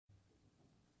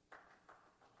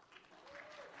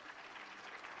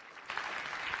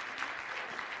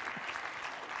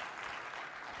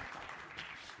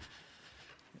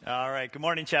All right, good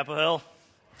morning, Chapel Hill.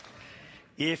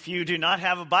 If you do not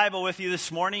have a Bible with you this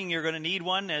morning, you're going to need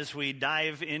one as we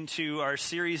dive into our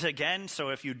series again.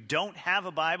 So if you don't have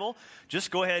a Bible, just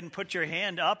go ahead and put your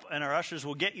hand up, and our ushers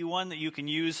will get you one that you can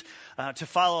use to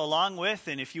follow along with.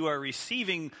 And if you are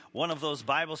receiving one of those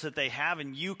Bibles that they have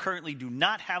and you currently do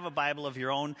not have a Bible of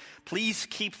your own, please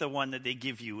keep the one that they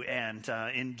give you and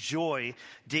enjoy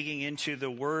digging into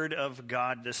the Word of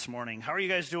God this morning. How are you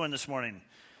guys doing this morning?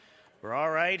 We're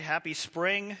all right. Happy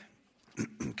spring.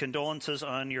 Condolences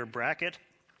on your bracket.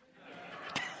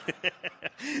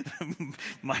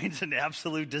 Mine's an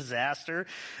absolute disaster.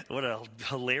 What a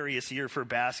hilarious year for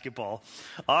basketball.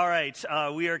 All right,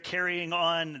 we are carrying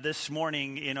on this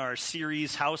morning in our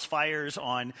series, House Fires,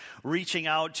 on reaching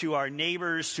out to our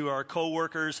neighbors, to our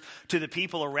coworkers, to the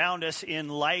people around us in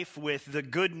life with the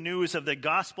good news of the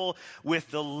gospel, with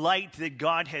the light that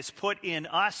God has put in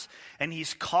us, and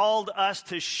He's called us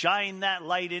to shine that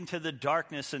light into the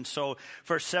darkness. And so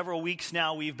for several weeks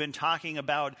now, we've been talking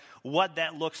about what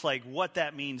that looks like, what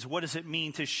that means, what does it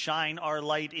mean to shine our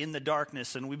light in the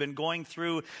darkness. And we've been going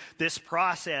through this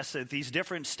process of these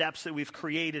different steps that we've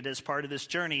created as part of this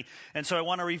journey. And so I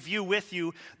want to review with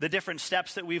you the different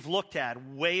steps that we've looked at.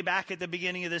 Way back at the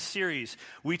beginning of this series,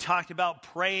 we talked about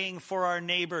praying for our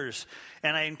neighbors.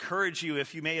 And I encourage you,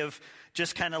 if you may have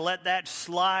just kind of let that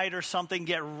slide or something,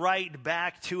 get right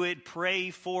back to it. Pray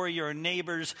for your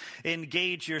neighbors.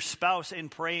 Engage your spouse in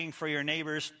praying for your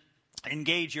neighbors.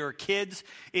 Engage your kids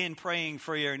in praying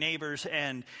for your neighbors,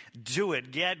 and do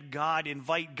it. Get God,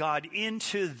 invite God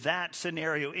into that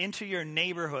scenario, into your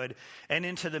neighborhood, and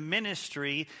into the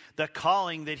ministry, the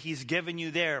calling that He's given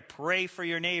you there. Pray for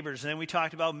your neighbors. And then we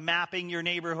talked about mapping your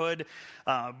neighborhood,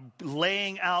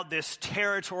 laying out this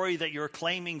territory that you're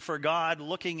claiming for God,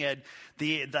 looking at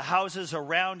the houses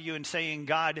around you and saying,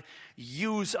 God,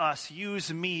 use us,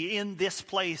 use me in this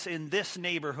place, in this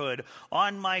neighborhood,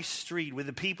 on my street, with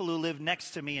the people who live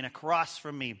next to me and across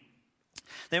from me.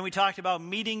 Then we talked about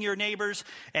meeting your neighbors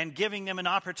and giving them an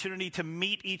opportunity to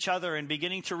meet each other and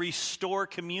beginning to restore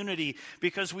community,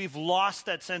 because we've lost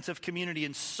that sense of community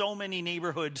in so many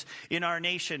neighborhoods in our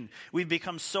nation. We've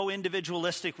become so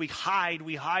individualistic. We hide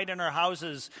in our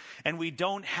houses, and we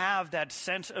don't have that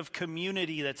sense of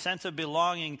community, that sense of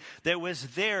belonging that was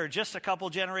there just a couple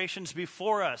generations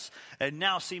before us, and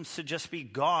now seems to just be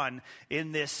gone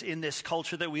in this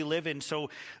culture that we live in. So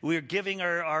we're giving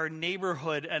our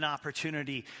neighborhood an opportunity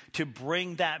to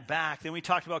bring that back. Then we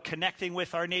talked about connecting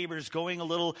with our neighbors, going a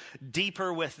little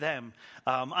deeper with them,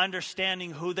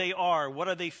 understanding who they are, what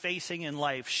are they facing in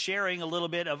life, sharing a little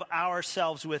bit of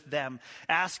ourselves with them,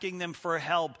 asking them for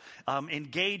help,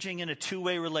 engaging in a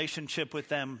two-way relationship with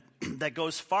them that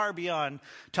goes far beyond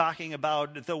talking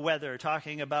about the weather,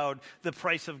 talking about the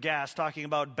price of gas, talking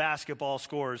about basketball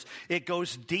scores. It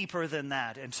goes deeper than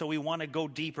that. And so we want to go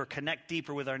deeper, connect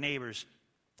deeper with our neighbors.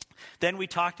 Then we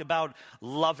talked about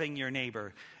loving your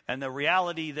neighbor, and the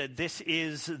reality that this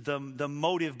is the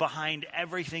motive behind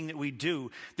everything that we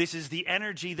do. This is the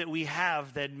energy that we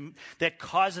have that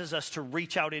causes us to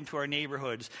reach out into our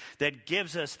neighborhoods, that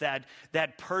gives us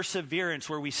that perseverance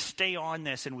where we stay on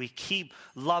this and we keep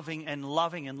loving and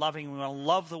loving and loving. We want to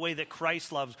love the way that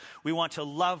Christ loves. We want to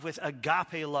love with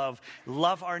agape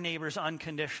love our neighbors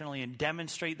unconditionally and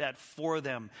demonstrate that for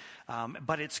them.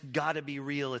 But it's got to be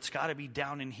real. It's got to be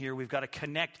down in here. We've got to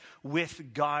connect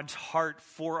with God's heart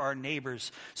for our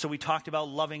neighbors. So we talked about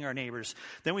loving our neighbors.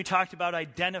 Then we talked about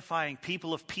identifying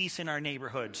people of peace in our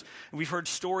neighborhoods. And we've heard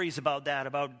stories about that,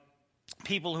 about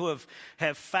people who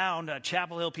have found,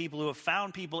 Chapel Hill people who have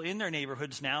found people in their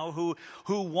neighborhoods now who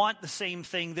want the same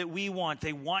thing that we want.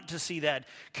 They want to see that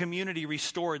community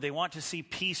restored. They want to see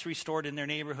peace restored in their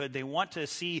neighborhood. They want to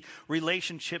see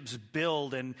relationships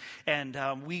build. And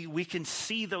we can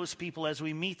see those people as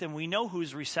we meet them. We know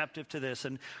who's receptive to this.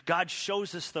 And God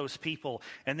shows us those people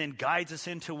and then guides us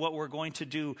into what we're going to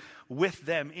do with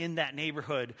them in that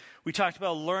neighborhood. We talked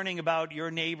about learning about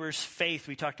your neighbor's faith.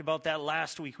 We talked about that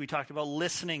last week. We talked about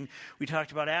listening. We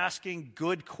talked about asking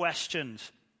good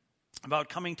questions, about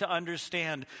coming to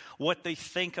understand what they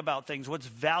think about things, what's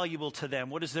valuable to them,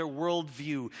 what is their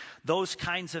worldview, those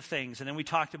kinds of things. And then we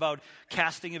talked about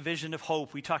casting a vision of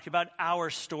hope. We talked about our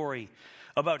story,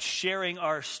 about sharing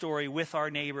our story with our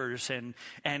neighbors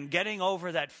and getting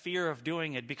over that fear of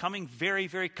doing it, becoming very,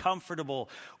 very comfortable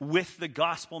with the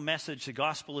gospel message, the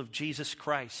gospel of Jesus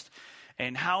Christ,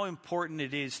 and how important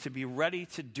it is to be ready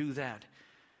to do that.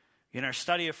 In our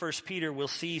study of 1 Peter, we'll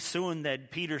see soon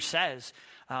that Peter says,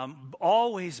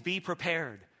 always be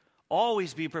prepared.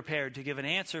 Always be prepared to give an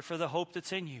answer for the hope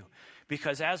that's in you.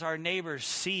 Because as our neighbors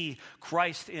see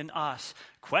Christ in us,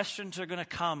 questions are going to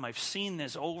come. I've seen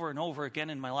this over and over again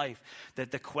in my life,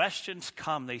 that the questions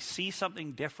come. They see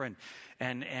something different,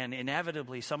 and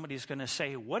inevitably somebody's going to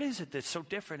say, what is it that's so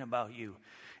different about you?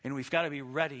 And we've got to be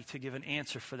ready to give an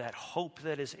answer for that hope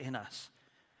that is in us.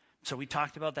 So we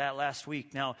talked about that last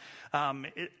week. Now,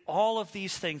 all of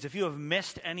these things, if you have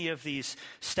missed any of these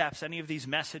steps, any of these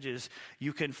messages,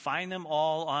 you can find them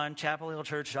all on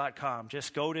chapelhillchurch.com.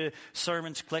 Just go to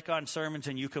sermons, click on sermons,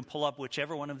 and you can pull up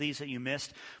whichever one of these that you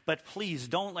missed. But please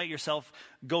don't let yourself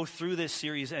go through this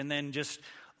series and then just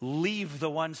leave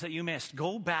the ones that you missed.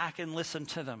 Go back and listen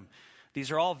to them. These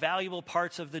are all valuable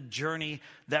parts of the journey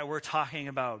that we're talking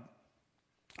about.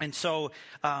 And so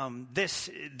this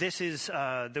is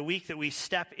the week that we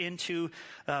step into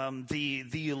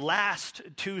the last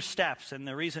two steps. And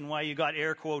the reason why you got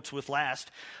air quotes with last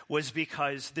was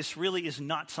because this really is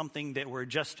not something that we're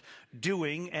just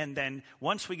doing. And then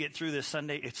once we get through this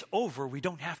Sunday, it's over. We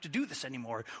don't have to do this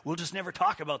anymore. We'll just never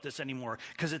talk about this anymore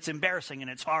because it's embarrassing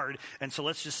and it's hard. And so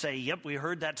let's just say, yep, we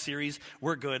heard that series.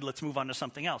 We're good. Let's move on to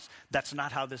something else. That's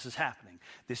not how this is happening.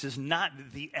 This is not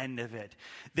the end of it.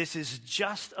 This is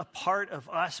just a part of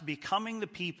us becoming the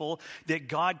people that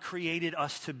God created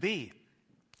us to be.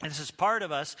 This is part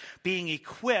of us being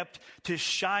equipped to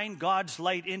shine God's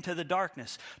light into the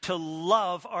darkness, to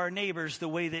love our neighbors the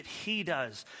way that He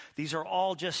does. These are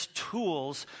all just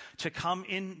tools to come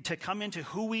into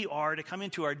who we are, to come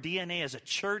into our DNA as a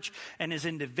church and as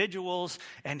individuals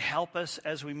and help us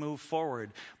as we move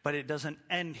forward. But it doesn't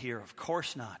end here, of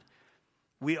course not.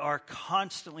 We are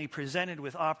constantly presented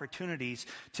with opportunities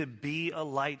to be a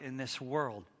light in this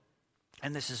world.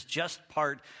 And this is just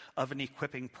part of an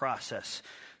equipping process.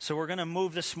 So we're going to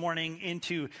move this morning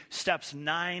into steps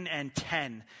 9 and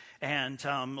 10. And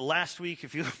last week,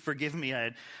 if you forgive me,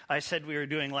 I said we were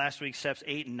doing last week steps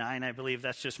 8 and 9. I believe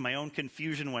that's just my own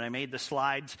confusion when I made the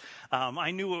slides. I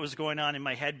knew what was going on in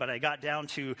my head, but I got down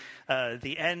to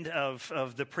the end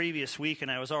of the previous week,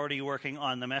 and I was already working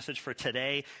on the message for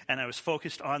today, and I was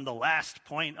focused on the last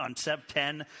point on step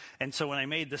 10. And so when I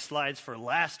made the slides for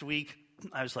last week,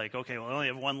 I was like, okay, well, I only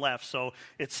have one left, so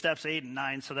it's steps 8 and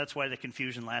 9, so that's why the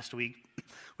confusion last week.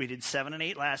 We did 7 and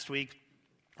 8 last week.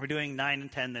 We're doing 9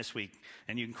 and 10 this week,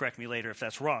 and you can correct me later if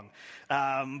that's wrong.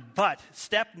 But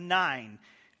step 9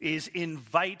 is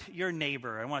invite your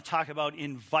neighbor. I want to talk about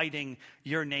inviting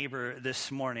your neighbor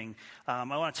this morning. I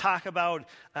want to talk about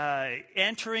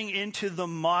entering into the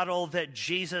model that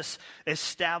Jesus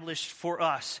established for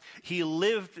us. He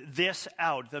lived this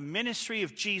out. The ministry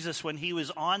of Jesus when he was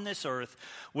on this earth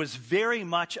was very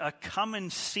much a come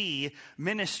and see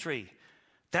ministry.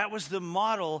 That was the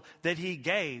model that he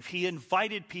gave. He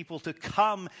invited people to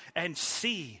come and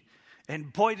see.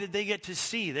 And boy, did they get to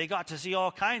see. They got to see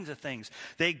all kinds of things.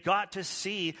 They got to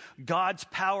see God's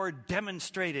power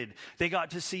demonstrated. They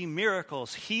got to see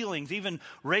miracles, healings, even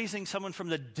raising someone from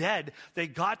the dead. They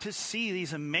got to see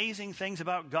these amazing things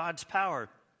about God's power.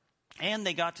 And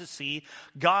they got to see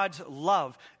God's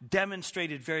love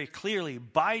demonstrated very clearly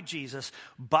by Jesus,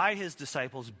 by his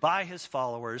disciples, by his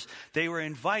followers. They were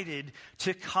invited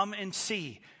to come and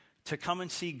see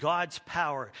God's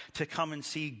power, to come and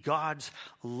see God's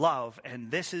love. And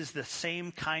this is the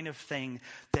same kind of thing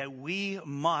that we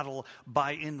model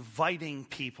by inviting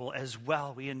people as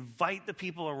well. We invite the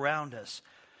people around us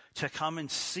to come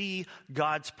and see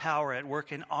God's power at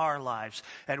work in our lives,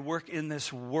 at work in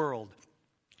this world.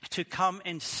 To come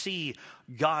and see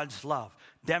God's love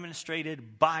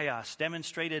demonstrated by us,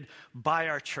 demonstrated by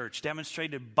our church,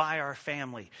 demonstrated by our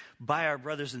family, by our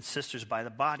brothers and sisters, by the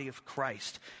body of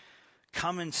Christ.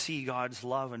 Come and see God's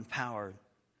love and power.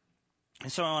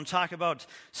 And so I want to talk about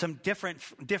some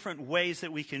different ways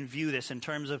that we can view this in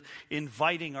terms of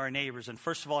inviting our neighbors. And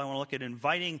first of all, I want to look at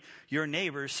inviting your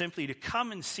neighbors simply to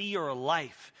come and see your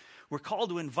life. We're called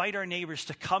to invite our neighbors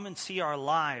to come and see our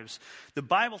lives. The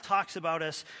Bible talks about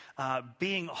us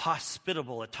being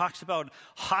hospitable. It talks about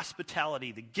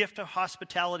hospitality, the gift of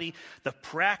hospitality, the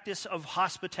practice of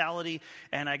hospitality.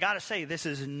 And I got to say, this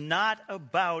is not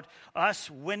about us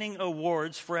winning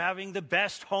awards for having the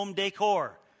best home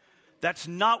decor. That's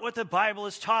not what the Bible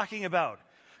is talking about.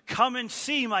 Come and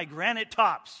see my granite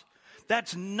tops.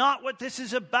 That's not what this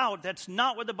is about. That's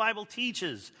not what the Bible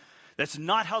teaches. That's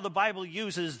not how the Bible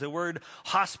uses the word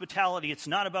hospitality. It's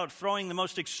not about throwing the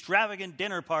most extravagant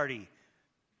dinner party.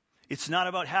 It's not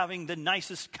about having the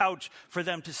nicest couch for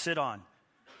them to sit on.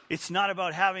 It's not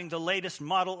about having the latest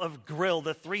model of grill,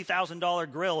 the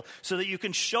 $3,000 grill, so that you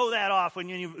can show that off when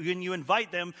you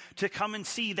invite them to come and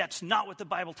see. That's not what the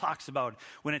Bible talks about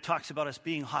when it talks about us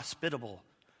being hospitable.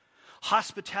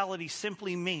 Hospitality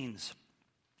simply means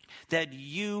that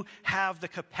you have the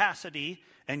capacity,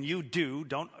 and you do,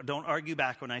 don't argue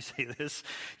back when I say this,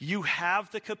 you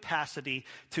have the capacity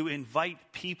to invite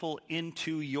people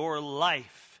into your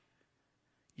life.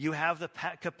 You have the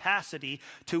capacity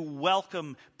to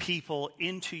welcome people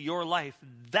into your life.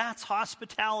 That's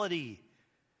hospitality.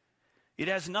 It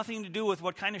has nothing to do with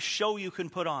what kind of show you can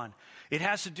put on. It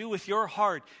has to do with your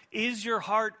heart. Is your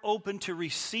heart open to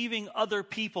receiving other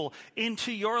people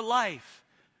into your life?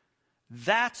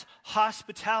 That's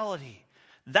hospitality.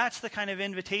 That's the kind of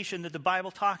invitation that the Bible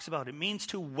talks about. It means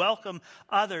to welcome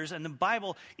others, and the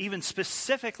Bible even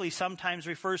specifically sometimes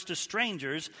refers to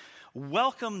strangers.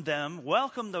 Welcome them,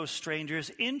 welcome those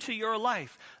strangers into your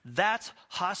life. That's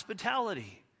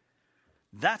hospitality.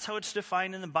 That's how it's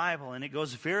defined in the Bible, and it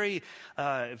goes very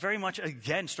much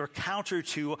against or counter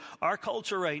to our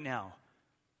culture right now.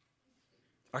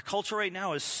 Our culture right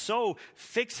now is so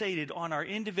fixated on our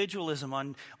individualism,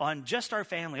 on just our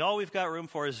family. All we've got room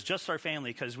for is just our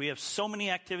family because we have so many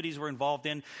activities we're involved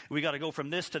in. We got to go from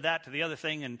this to that to the other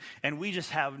thing, and we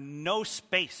just have no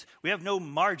space. We have no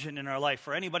margin in our life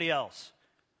for anybody else.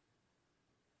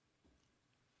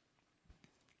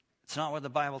 It's not what the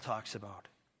Bible talks about.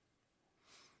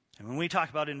 And when we talk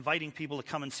about inviting people to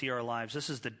come and see our lives, this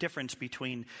is the difference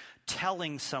between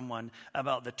telling someone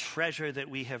about the treasure that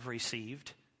we have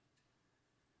received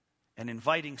and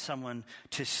inviting someone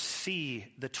to see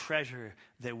the treasure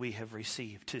that we have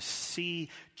received, to see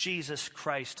Jesus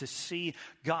Christ, to see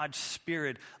God's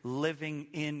Spirit living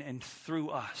in and through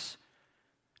us,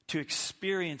 to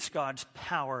experience God's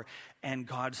power and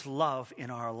God's love in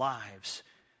our lives.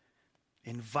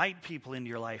 Invite people into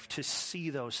your life to see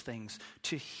those things,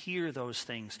 to hear those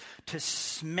things, to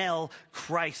smell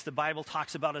Christ. The Bible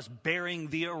talks about us bearing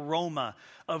the aroma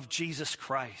of Jesus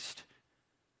Christ.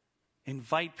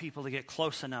 Invite people to get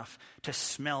close enough to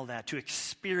smell that, to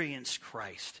experience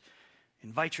Christ.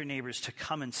 Invite your neighbors to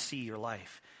come and see your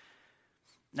life.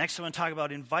 Next, I want to talk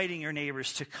about inviting your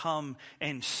neighbors to come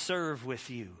and serve with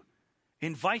you.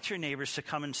 Invite your neighbors to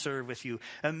come and serve with you.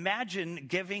 Imagine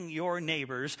giving your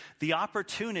neighbors the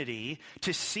opportunity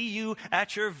to see you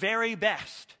at your very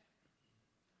best.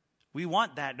 We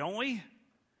want that, don't we?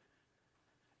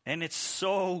 And it's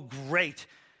so great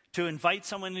to invite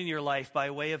someone in your life by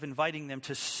way of inviting them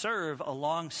to serve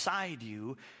alongside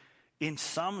you in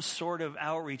some sort of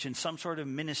outreach, in some sort of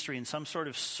ministry, in some sort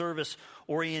of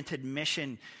service-oriented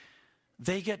mission.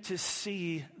 They get to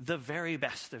see the very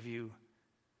best of you.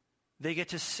 They get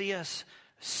to see us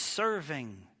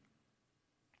serving.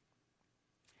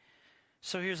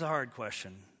 So here's a hard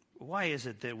question. Why is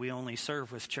it that we only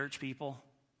serve with church people?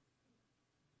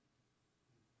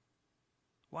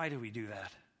 Why do we do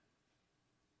that?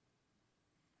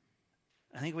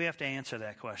 I think we have to answer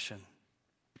that question.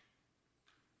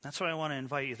 That's why I want to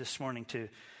invite you this morning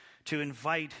to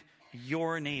invite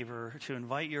your neighbor, to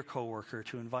invite your coworker,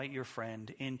 to invite your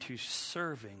friend into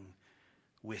serving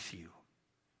with you.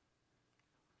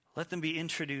 Let them be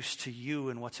introduced to you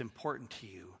and what's important to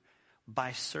you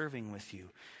by serving with you.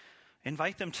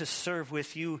 Invite them to serve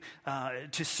with you,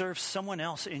 to serve someone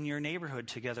else in your neighborhood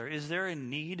together. Is there a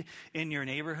need in your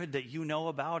neighborhood that you know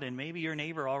about and maybe your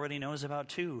neighbor already knows about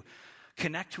too?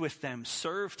 Connect with them.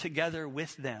 Serve together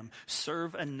with them.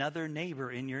 Serve another neighbor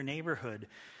in your neighborhood.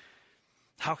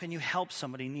 How can you help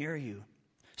somebody near you?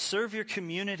 Serve your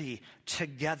community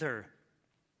together.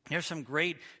 There's some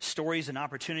great stories and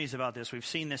opportunities about this. We've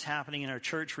seen this happening in our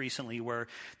church recently where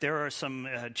there are some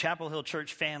Chapel Hill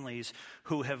Church families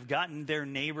who have gotten their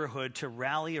neighborhood to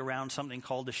rally around something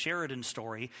called the Sheridan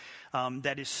Story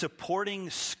that is supporting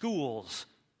schools,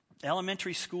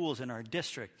 elementary schools in our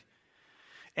district.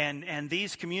 And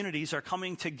these communities are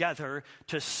coming together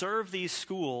to serve these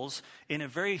schools in a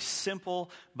very simple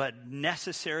but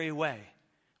necessary way.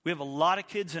 We have a lot of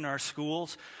kids in our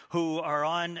schools who are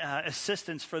on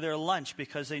assistance for their lunch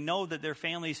because they know that their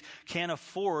families can't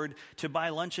afford to buy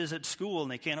lunches at school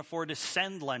and they can't afford to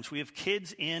send lunch. We have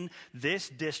kids in this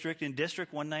district, in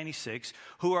District 196,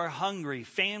 who are hungry,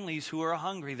 families who are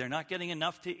hungry. They're not getting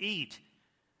enough to eat.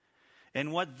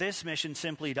 And what this mission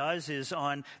simply does is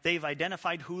they've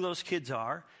identified who those kids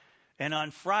are. And on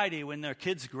Friday, when their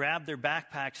kids grab their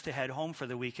backpacks to head home for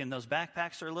the weekend, those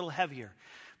backpacks are a little heavier.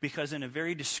 Because in a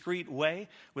very discreet way,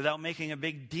 without making a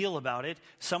big deal about it,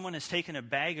 someone has taken a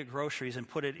bag of groceries and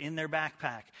put it in their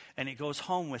backpack. And it goes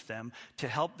home with them to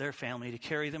help their family to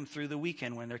carry them through the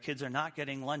weekend when their kids are not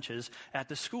getting lunches at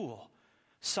the school.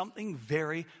 Something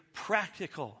very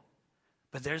practical.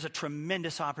 But there's a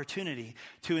tremendous opportunity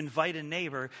to invite a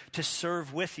neighbor to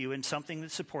serve with you in something that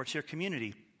supports your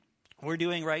community. We're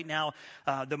doing right now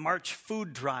the March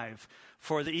food drive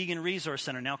for the Egan Resource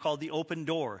Center, now called the Open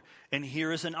Door. And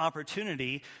here is an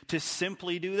opportunity to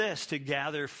simply do this, to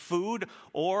gather food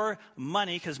or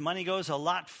money, because money goes a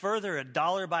lot further. A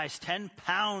dollar buys 10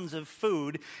 pounds of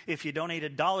food if you donate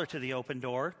 $1 to the Open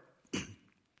Door.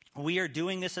 We are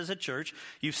doing this as a church.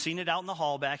 You've seen it out in the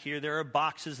hall back here. There are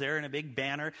boxes there and a big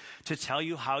banner to tell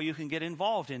you how you can get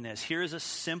involved in this. Here is a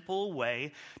simple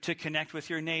way to connect with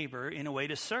your neighbor in a way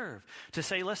to serve. To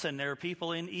say, listen, there are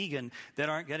people in Egan that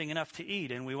aren't getting enough to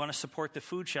eat, and we want to support the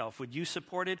food shelf. Would you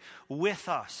support it with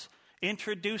us?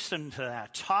 Introduce them to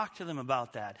that. Talk to them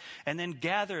about that. And then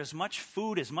gather as much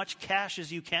food, as much cash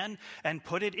as you can, and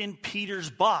put it in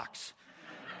Peter's box.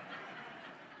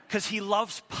 Because he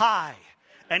loves pie.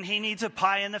 And he needs a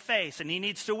pie in the face, and he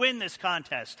needs to win this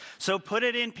contest. So put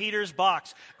it in Peter's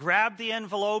box. Grab the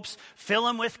envelopes, fill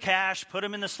them with cash, put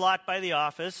them in the slot by the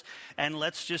office, and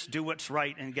let's just do what's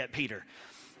right and get Peter.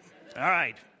 All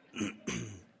right.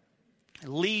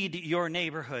 Lead your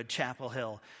neighborhood, Chapel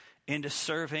Hill, into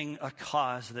serving a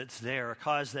cause that's there, a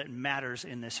cause that matters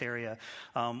in this area.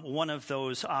 One of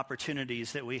those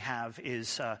opportunities that we have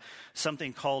is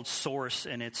something called Source,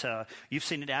 and it's you've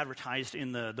seen it advertised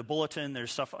in the bulletin.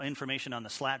 There's information on the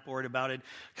slat board about it.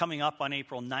 Coming up on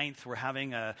April 9th, we're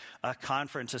having a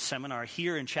conference, a seminar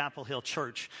here in Chapel Hill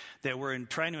Church that we're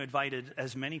trying to invite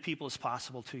as many people as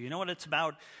possible to. You know what it's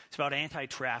about? It's about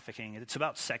anti-trafficking. It's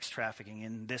about sex trafficking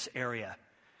in this area.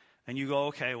 And you go,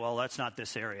 okay, well, that's not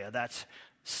this area. That's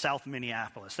South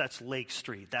Minneapolis. That's Lake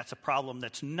Street. That's a problem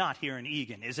that's not here in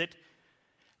Egan, is it?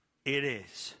 It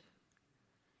is.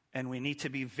 And we need to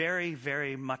be very,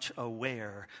 very much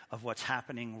aware of what's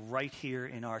happening right here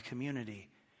in our community.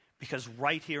 Because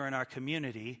right here in our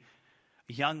community,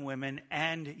 young women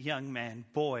and young men,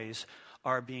 boys,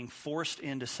 are being forced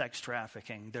into sex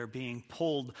trafficking. They're being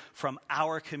pulled from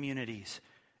our communities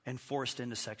and forced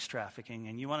into sex trafficking.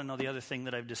 And you want to know the other thing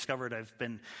that I've discovered? I've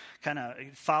been kind of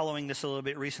following this a little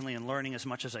bit recently and learning as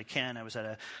much as I can. I was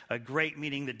at a great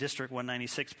meeting that District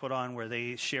 196 put on where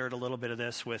they shared a little bit of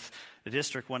this with the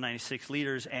District 196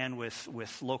 leaders and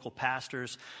with local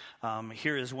pastors.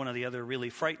 Here is one of the other really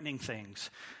frightening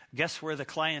things. Guess where the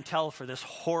clientele for this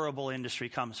horrible industry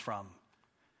comes from?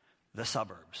 The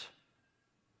suburbs.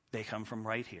 They come from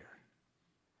right here.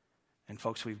 And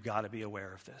folks, we've got to be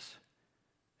aware of this.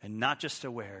 And not just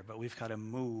aware, but we've got to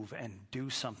move and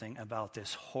do something about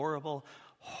this horrible,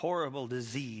 horrible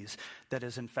disease that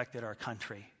has infected our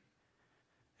country.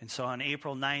 And so on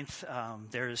April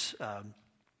 9th, there's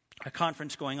a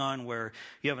conference going on where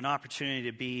you have an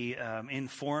opportunity to be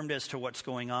informed as to what's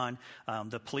going on.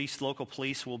 The local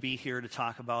police will be here to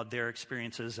talk about their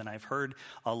experiences, and I've heard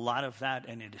a lot of that,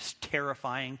 and it is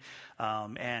terrifying.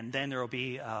 And then there will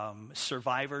be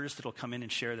survivors that will come in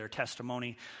and share their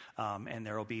testimony, and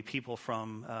there will be people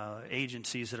from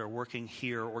agencies that are working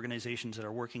here, organizations that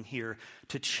are working here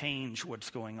to change what's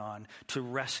going on, to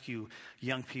rescue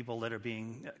young people that are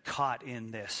being caught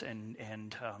in this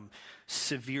and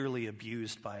severely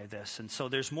abused by this. And so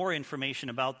there's more information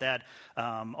about that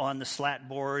on the slat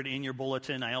board in your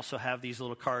bulletin. I also have these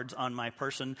little cards on my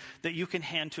person that you can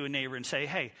hand to a neighbor and say,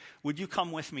 hey, would you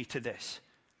come with me to this?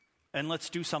 And let's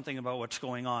do something about what's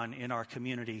going on in our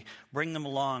community. Bring them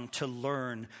along to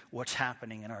learn what's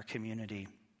happening in our community.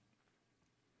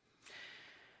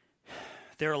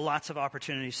 There are lots of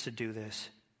opportunities to do this.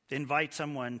 Invite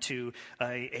someone to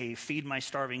a Feed My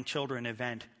Starving Children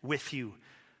event with you.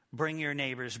 Bring your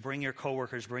neighbors, bring your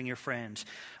coworkers, bring your friends.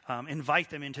 Invite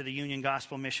them into the Union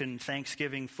Gospel Mission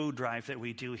Thanksgiving food drive that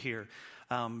we do here.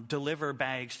 Deliver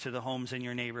bags to the homes in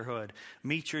your neighborhood.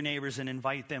 Meet your neighbors and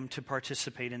invite them to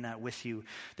participate in that with you.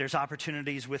 There's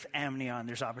opportunities with Amnion.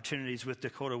 There's opportunities with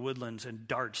Dakota Woodlands and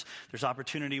Darts. There's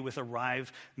opportunity with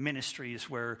Arrive Ministries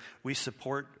where we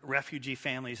support refugee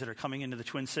families that are coming into the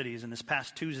Twin Cities. And this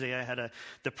past Tuesday, I had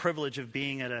the privilege of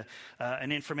being at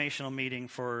an informational meeting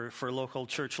for local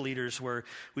church leaders where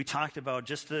we talked about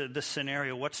just the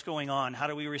scenario. What's going on? How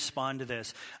do we respond to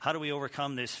this? How do we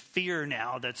overcome this fear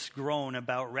now that's grown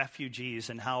about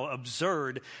refugees and how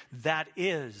absurd that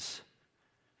is?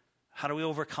 How do we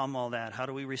overcome all that? How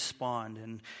do we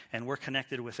respond? And we're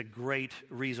connected with a great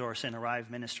resource in Arrive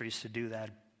Ministries to do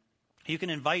that. You can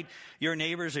invite your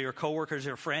neighbors or your coworkers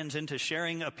or friends into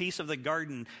sharing a piece of the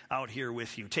garden out here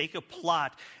with you. Take a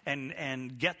plot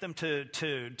and get them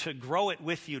to grow it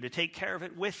with you, to take care of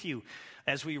it with you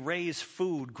as we raise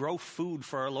food, grow food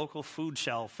for our local food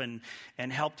shelf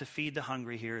and help to feed the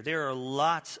hungry here. There are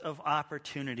lots of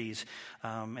opportunities,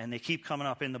 and they keep coming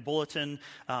up in the bulletin,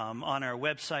 on our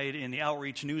website, in the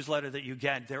outreach newsletter that you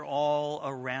get. They're all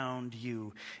around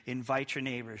you. Invite your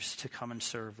neighbors to come and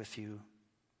serve with you.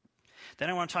 Then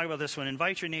I want to talk about this one.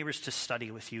 Invite your neighbors to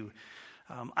study with you.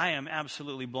 I am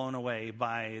absolutely blown away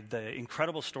by the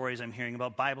incredible stories I'm hearing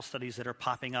about Bible studies that are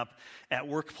popping up at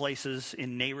workplaces,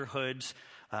 in neighborhoods.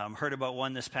 Heard about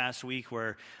one this past week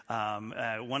where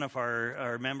one of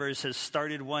our members has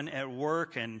started one at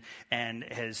work and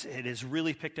it has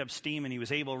really picked up steam, and he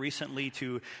was able recently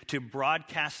to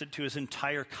broadcast it to his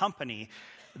entire company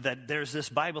that there's this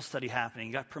Bible study happening.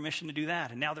 He got permission to do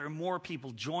that. And now there are more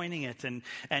people joining it, and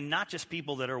not just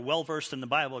people that are well-versed in the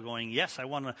Bible going, yes, I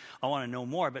want to know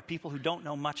more, but people who don't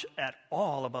know much at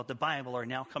all about the Bible are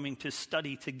now coming to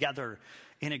study together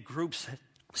in a group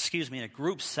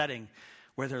setting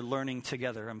where they're learning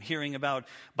together. I'm hearing about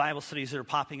Bible studies that are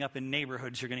popping up in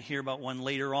neighborhoods. You're going to hear about one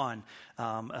later on,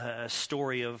 a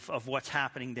story of what's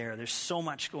happening there. There's so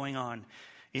much going on.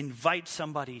 Invite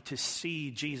somebody to see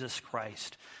Jesus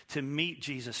Christ, to meet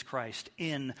Jesus Christ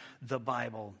in the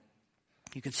Bible.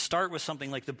 You can start with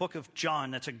something like the book of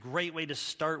John. That's a great way to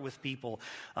start with people,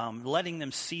 letting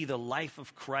them see the life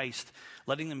of Christ,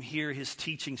 letting them hear his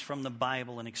teachings from the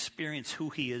Bible and experience who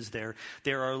he is there.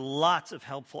 There are lots of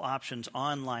helpful options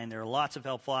online. There are lots of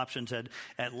helpful options at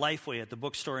Lifeway, at the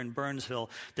bookstore in Burnsville.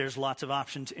 There's lots of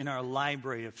options in our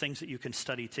library of things that you can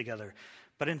study together.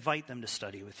 But invite them to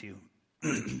study with you.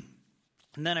 And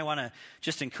then I want to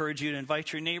just encourage you to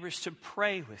invite your neighbors to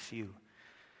pray with you.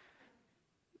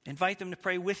 Invite them to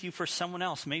pray with you for someone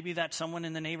else. Maybe that's someone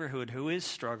in the neighborhood who is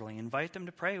struggling. Invite them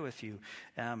to pray with you.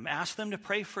 Ask them to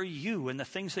pray for you and the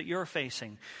things that you're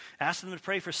facing. Ask them to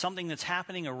pray for something that's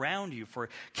happening around you, for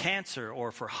cancer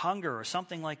or for hunger or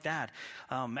something like that.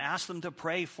 Ask them to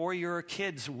pray for your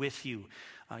kids with you.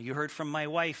 You heard from my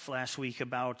wife last week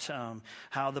about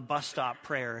how the bus stop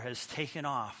prayer has taken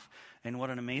off. And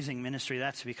what an amazing ministry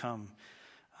that's become.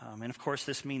 And of course,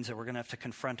 this means that we're going to have to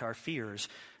confront our fears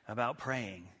about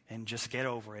praying and just get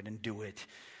over it and do it.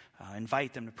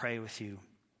 Invite them to pray with you.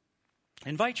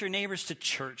 Invite your neighbors to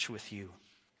church with you.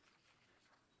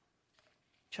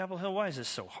 Chapel Hill, why is this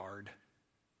so hard?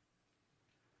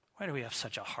 Why do we have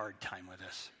such a hard time with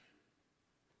this?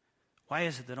 Why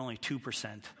is it that only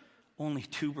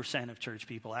 2% of church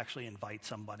people actually invite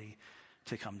somebody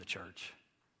to come to church?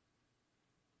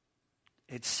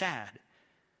 It's sad,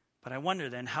 but I wonder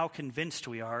then how convinced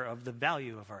we are of the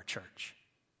value of our church.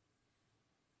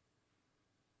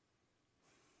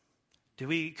 Do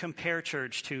we compare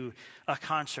church to a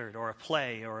concert or a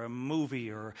play or a movie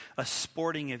or a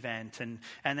sporting event and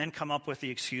then come up with the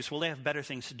excuse, well, they have better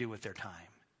things to do with their time?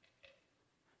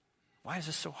 Why is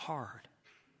this so hard?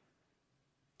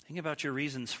 Think about your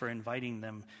reasons for inviting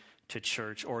them to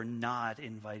church or not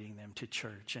inviting them to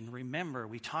church. And remember,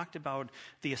 we talked about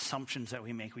the assumptions that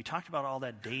we make. We talked about all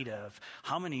that data of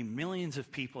how many millions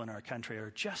of people in our country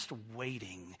are just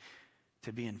waiting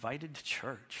to be invited to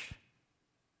church.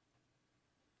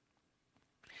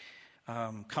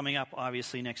 Coming up,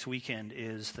 obviously, next weekend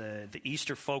is the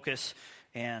Easter focus.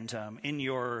 And in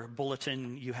your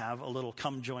bulletin, you have a little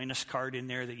come join us card in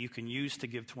there that you can use to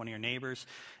give to one of your neighbors.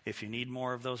 If you need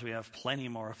more of those, we have plenty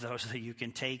more of those that you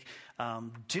can take.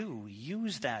 Do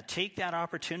use that. Take that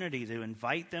opportunity to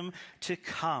invite them to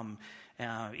come.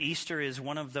 Easter is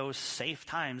one of those safe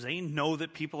times. They know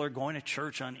that people are going to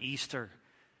church on Easter.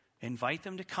 Invite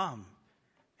them to come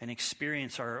and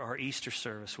experience our Easter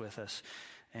service with us.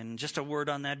 And just a word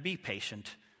on that, be patient.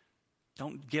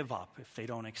 Don't give up if they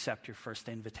don't accept your first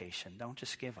invitation. Don't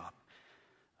just give up.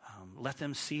 Let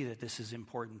them see that this is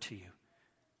important to you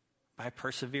by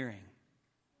persevering,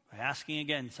 by asking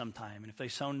again sometime. And if they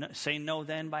say no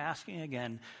then, by asking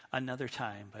again another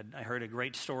time. But I heard a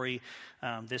great story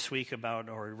this week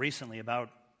recently about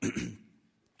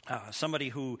somebody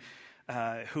who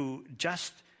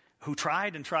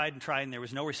tried and there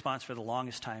was no response for the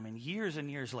longest time. And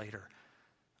years later,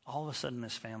 all of a sudden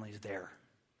this family's there.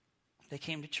 They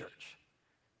came to church,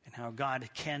 and how God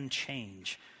can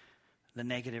change the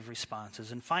negative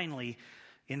responses. And finally,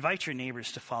 invite your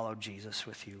neighbors to follow Jesus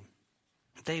with you.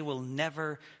 They will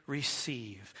never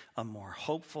receive a more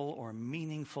hopeful or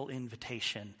meaningful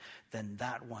invitation than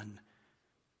that one.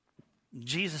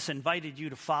 Jesus invited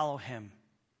you to follow him.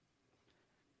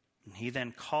 And he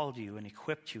then called you and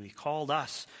equipped you. He called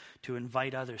us to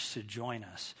invite others to join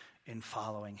us in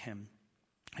following him.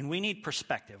 And we need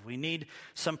perspective. We need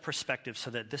some perspective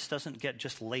so that this doesn't get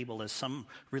just labeled as some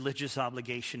religious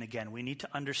obligation again. We need to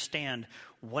understand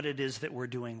what it is that we're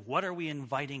doing. What are we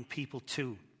inviting people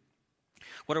to?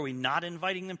 What are we not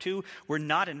inviting them to? We're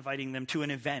not inviting them to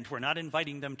an event. We're not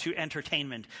inviting them to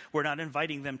entertainment. We're not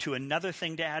inviting them to another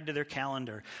thing to add to their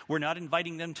calendar. We're not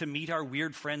inviting them to meet our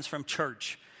weird friends from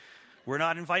church. We're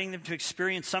not inviting them to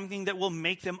experience something that will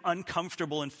make them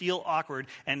uncomfortable and feel awkward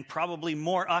and probably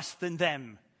more us than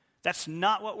them. That's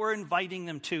not what we're inviting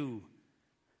them to.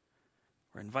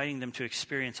 We're inviting them to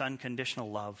experience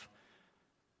unconditional love,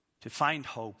 to find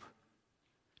hope,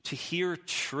 to hear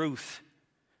truth,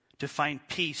 to find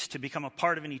peace, to become a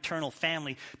part of an eternal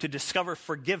family, to discover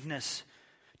forgiveness,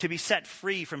 to be set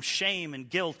free from shame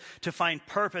and guilt, to find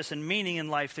purpose and meaning in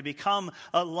life, to become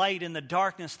a light in the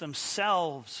darkness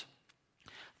themselves.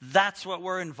 That's what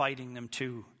we're inviting them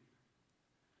to.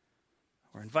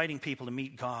 We're inviting people to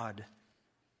meet God.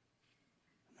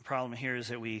 The problem here is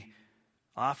that we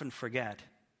often forget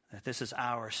that this is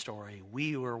our story.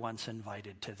 We were once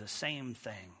invited to the same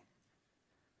thing,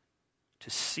 to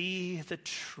see the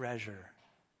treasure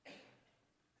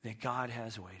that God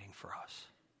has waiting for us,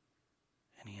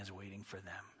 and he is waiting for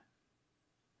them.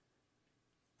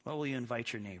 What will you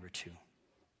invite your neighbor to?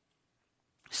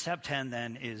 Step 10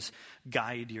 then is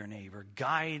guide your neighbor.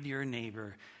 Guide your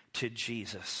neighbor to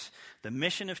Jesus. The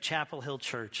mission of Chapel Hill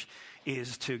Church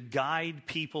is to guide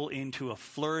people into a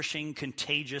flourishing,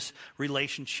 contagious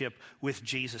relationship with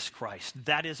Jesus Christ.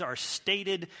 That is our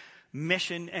stated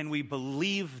mission, and we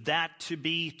believe that to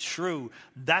be true.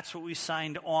 That's what we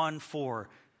signed on for.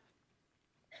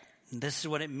 This is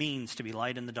what it means to be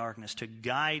light in the darkness, to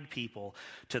guide people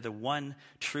to the one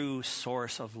true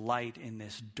source of light in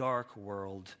this dark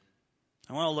world.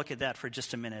 I want to look at that for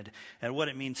just a minute, at what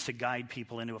it means to guide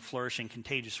people into a flourishing,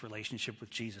 contagious relationship with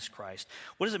Jesus Christ.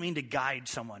 What does it mean to guide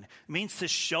someone? It means to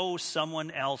show someone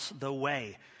else the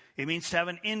way. It means to have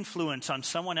an influence on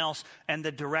someone else and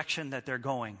the direction that they're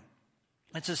going.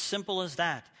 It's as simple as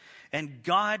that. And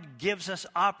God gives us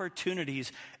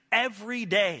opportunities every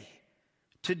day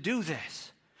to do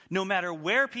this. No matter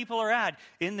where people are at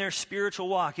in their spiritual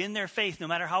walk, in their faith, no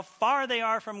matter how far they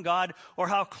are from God or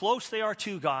how close they are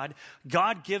to God,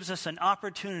 God gives us an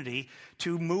opportunity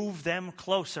to move them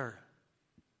closer.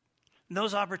 And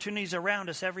those opportunities are around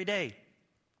us every day.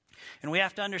 And we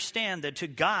have to understand that to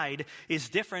guide is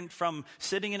different from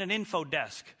sitting in an info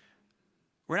desk.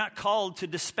 We're not called to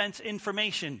dispense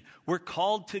information. We're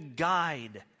called to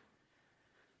guide.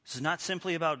 This is not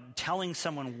simply about telling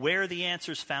someone where the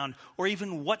answer is found or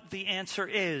even what the answer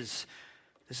is.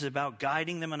 This is about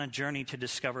guiding them on a journey to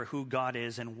discover who God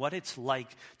is and what it's like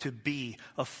to be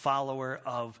a follower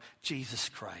of Jesus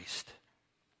Christ.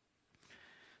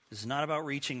 This is not about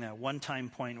reaching that one-time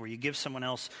point where you give someone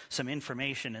else some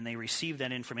information and they receive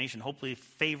that information, hopefully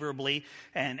favorably,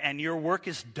 and your work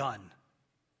is done.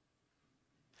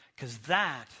 Because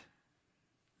that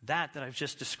I've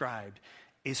just described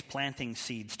is planting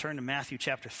seeds. Turn to Matthew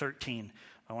chapter 13.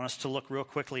 I want us to look real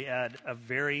quickly at a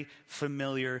very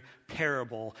familiar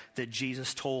parable that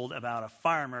Jesus told about a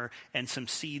farmer and some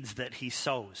seeds that he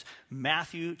sows.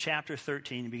 Matthew chapter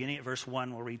 13, beginning at verse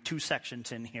 1, we'll read two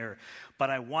sections in here.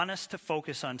 But I want us to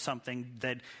focus on something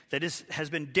that has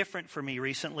been different for me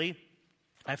recently.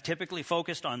 I've typically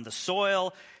focused on the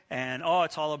soil and,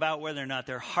 it's all about whether or not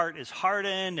their heart is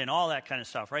hardened and all that kind of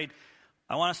stuff, right?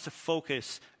 I want us to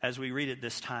focus, as we read it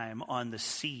this time, on the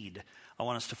seed. I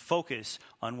want us to focus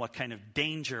on what kind of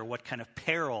danger, what kind of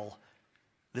peril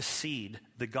the seed,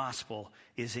 the gospel,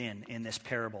 is in this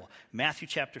parable. Matthew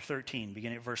chapter 13,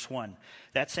 beginning at verse 1.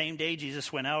 That same day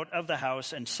Jesus went out of the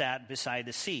house and sat beside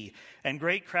the sea, and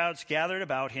great crowds gathered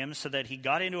about him, so that he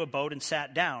got into a boat and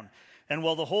sat down, and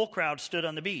while the whole crowd stood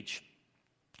on the beach.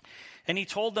 And he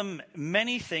told them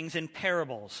many things in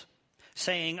parables,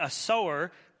 saying, a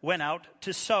sower went out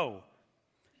to sow.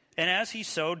 And as he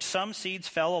sowed, some seeds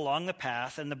fell along the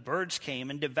path, and the birds came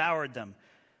and devoured them.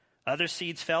 Other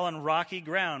seeds fell on rocky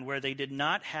ground where they did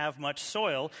not have much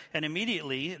soil, and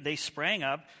immediately they sprang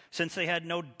up, since they had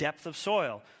no depth of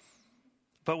soil.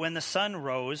 But when the sun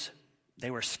rose,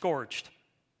 they were scorched,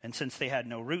 and since they had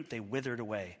no root, they withered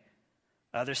away.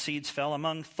 Other seeds fell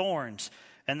among thorns,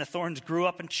 and the thorns grew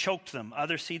up and choked them.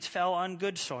 Other seeds fell on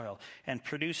good soil and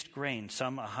produced grain,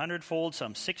 some 100-fold,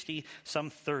 some 60, some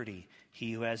 30.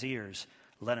 He who has ears,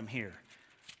 let him hear.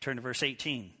 Turn to verse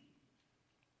 18.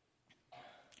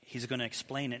 He's going to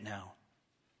explain it now.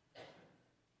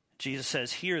 Jesus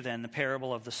says, hear then the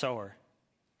parable of the sower.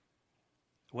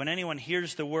 When anyone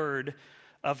hears the word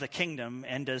of the kingdom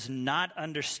and does not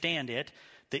understand it,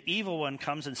 the evil one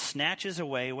comes and snatches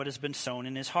away what has been sown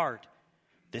in his heart.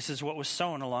 This is what was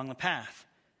sown along the path.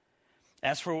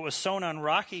 As for what was sown on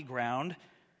rocky ground,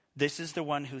 this is the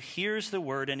one who hears the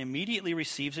word and immediately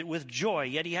receives it with joy.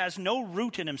 Yet he has no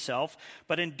root in himself,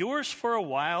 but endures for a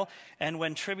while. And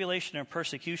when tribulation or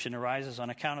persecution arises on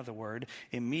account of the word,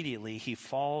 immediately he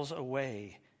falls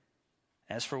away.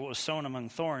 As for what was sown among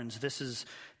thorns, this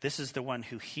is the one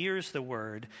who hears the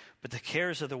word, but the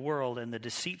cares of the world and the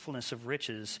deceitfulness of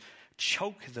riches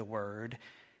choke the word,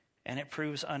 and it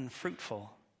proves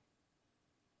unfruitful.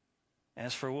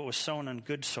 As for what was sown on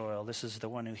good soil, this is the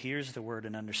one who hears the word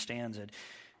and understands it.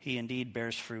 He indeed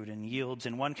bears fruit and yields,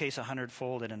 in one case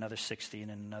 100-fold, in another 60, and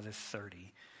in another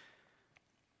 30.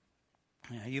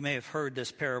 You may have heard this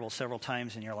parable several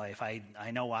times in your life. I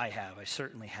know I have. I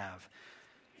certainly have.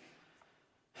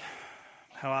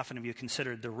 How often have you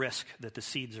considered the risk that the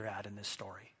seeds are at in this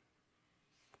story?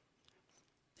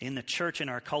 In the church, in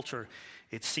our culture,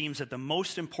 it seems that the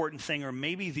most important thing, or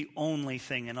maybe the only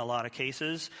thing in a lot of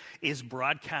cases, is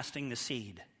broadcasting the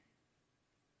seed.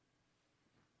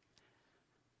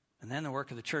 And then the work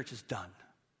of the church is done.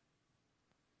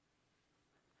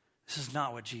 This is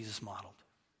not what Jesus modeled.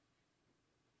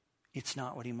 It's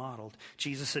not what he modeled.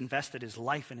 Jesus invested his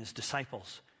life in his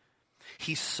disciples.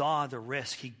 He saw the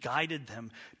risk. He guided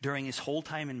them during his whole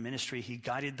time in ministry. He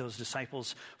guided those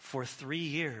disciples for 3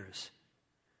 years.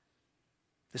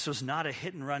 This was not a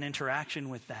hit-and-run interaction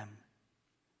with them.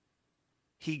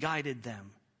 He guided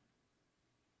them.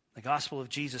 The gospel of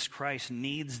Jesus Christ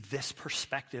needs this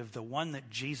perspective, the one that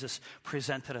Jesus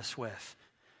presented us with.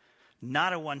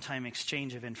 Not a one-time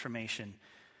exchange of information.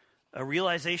 A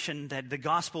realization that the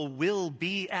gospel will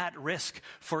be at risk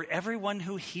for everyone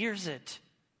who hears it.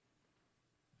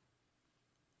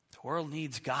 The world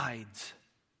needs guides.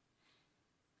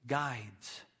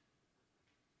 Guides.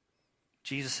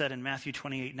 Jesus said in Matthew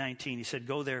 28:19, he said,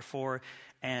 "Go therefore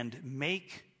and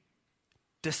make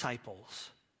disciples."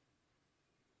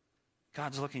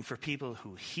 God's looking for people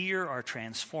who hear, are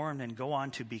transformed, and go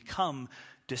on to become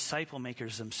disciple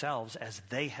makers themselves as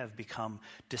they have become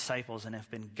disciples and have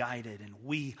been guided. And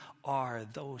we are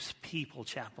those people,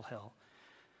 Chapel Hill.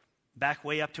 Back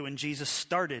way up to when Jesus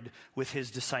started with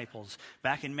his disciples.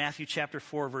 Back in Matthew chapter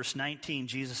 4, verse 19,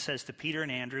 Jesus says to Peter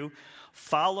and Andrew,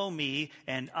 "Follow me,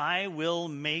 and I will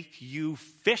make you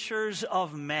fishers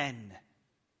of men."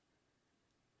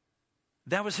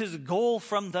 That was his goal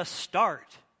from the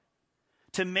start,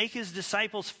 to make his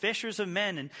disciples fishers of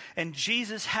men. And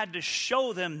Jesus had to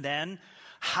show them then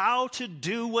how to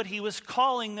do what he was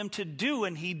calling them to do,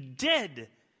 and he did.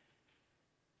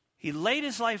 He laid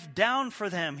his life down for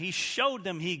them. He showed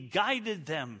them. He guided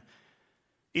them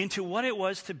into what it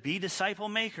was to be disciple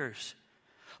makers.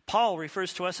 Paul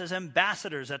refers to us as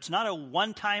ambassadors. That's not a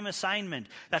one-time assignment.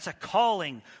 That's a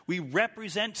calling. We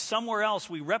represent somewhere else.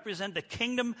 We represent the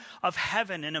kingdom of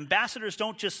heaven. And ambassadors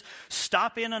don't just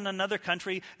stop in another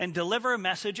country and deliver a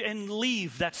message and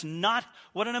leave. That's not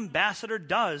what an ambassador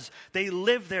does. They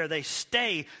live there. They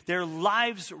stay. Their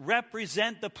lives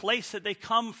represent the place that they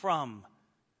come from.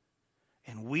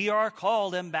 And we are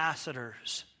called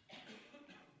ambassadors.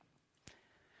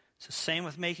 It's the same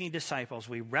with making disciples.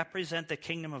 We represent the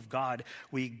kingdom of God.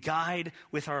 We guide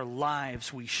with our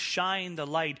lives. We shine the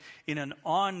light in an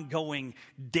ongoing,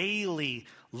 daily,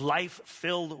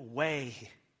 life-filled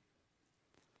way.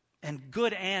 And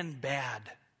good and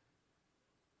bad.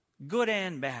 Good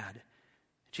and bad.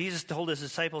 Jesus told his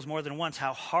disciples more than once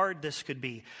how hard this could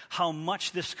be, how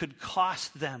much this could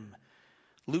cost them.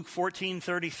 Luke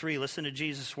 14:33, listen to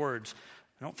Jesus' words.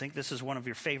 I don't think this is one of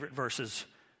your favorite verses.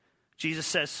 Jesus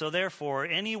says, "So therefore,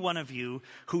 any one of you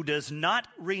who does not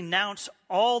renounce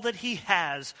all that he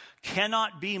has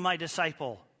cannot be my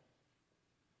disciple."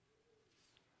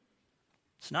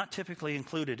 It's not typically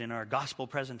included in our gospel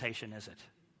presentation, is it?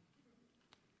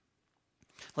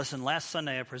 Listen, last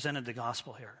Sunday I presented the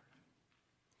gospel here.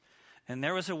 And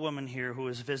there was a woman here who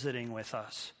was visiting with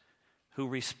us, who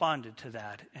responded to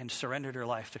that and surrendered her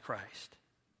life to Christ.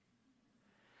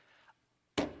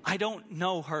 I don't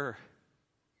know her.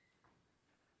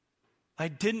 I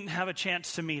didn't have a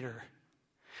chance to meet her.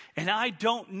 And I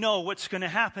don't know what's going to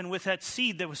happen with that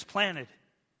seed that was planted.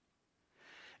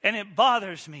 And it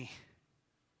bothers me.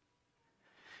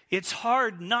 It's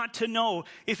hard not to know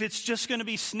if it's just going to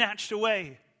be snatched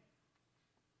away.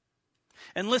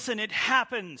 And listen, it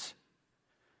happens.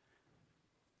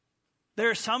 There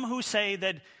are some who say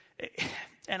that,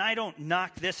 and I don't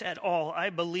knock this at all. I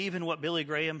believe in what Billy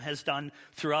Graham has done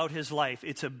throughout his life.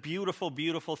 It's a beautiful,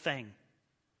 beautiful thing.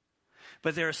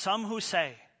 But there are some who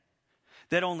say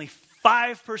that only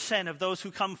 5% of those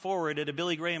who come forward at a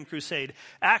Billy Graham crusade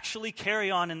actually carry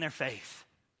on in their faith.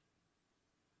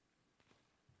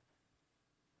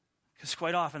 Because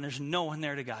quite often there's no one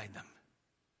there to guide them.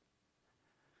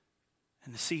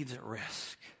 And the seed's at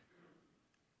risk.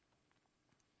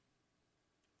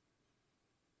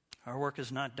 Our work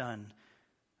is not done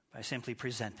by simply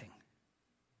presenting.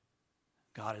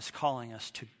 God is calling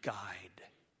us to guide.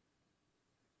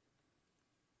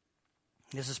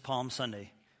 This is Palm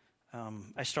Sunday.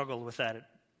 I struggled with that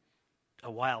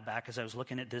a while back as I was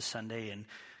looking at this Sunday and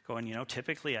going,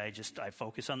 typically I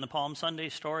focus on the Palm Sunday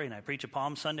story and I preach a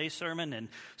Palm Sunday sermon, and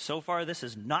so far this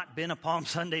has not been a Palm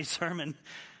Sunday sermon.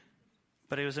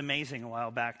 But it was amazing a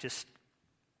while back just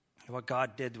what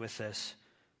God did with this,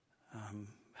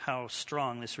 how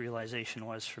strong this realization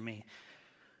was for me.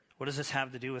 What does this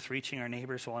have to do with reaching our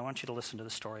neighbors? Well, I want you to listen to the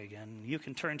story again. You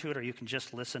can turn to it or you can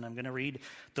just listen. I'm going to read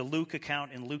the Luke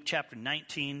account in Luke chapter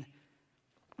 19.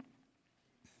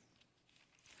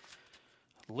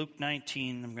 Luke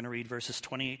 19, I'm going to read verses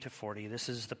 28 to 40. This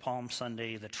is the Palm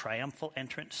Sunday, the triumphal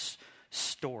entrance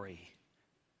story.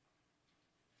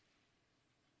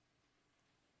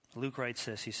 Luke writes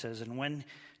this, he says, "And when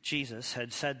Jesus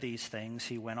had said these things,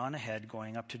 he went on ahead,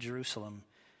 going up to Jerusalem.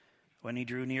 When he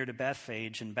drew near to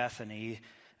Bethphage and Bethany,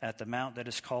 at the mount that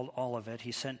is called Olivet,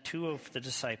 he sent two of the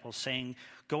disciples, saying,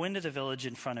 'Go into the village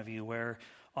in front of you, where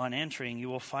on entering you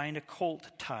will find a colt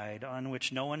tied, on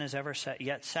which no one has ever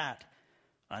yet sat.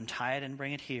 Untie it and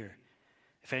bring it here.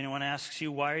 If anyone asks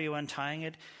you, why are you untying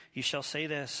it? You shall say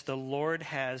this, the Lord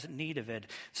has need of it.'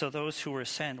 So those who were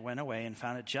sent went away and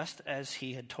found it just as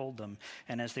he had told them.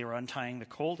 And as they were untying the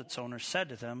colt, its owner said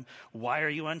to them, 'Why are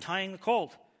you untying the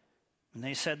colt?' And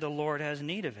they said, 'The Lord has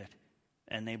need of it.'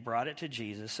 And they brought it to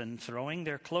Jesus, and throwing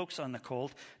their cloaks on the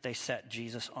colt, they set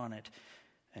Jesus on it.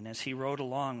 And as he rode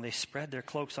along, they spread their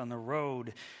cloaks on the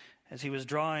road. As he was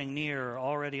drawing near,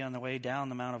 already on the way down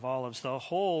the Mount of Olives, the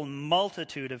whole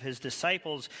multitude of his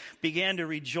disciples began to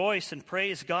rejoice and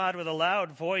praise God with a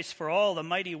loud voice for all the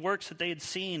mighty works that they had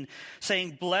seen,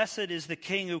 saying, 'Blessed is the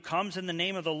King who comes in the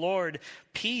name of the Lord,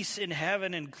 peace in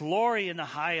heaven and glory in the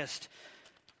highest.'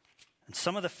 And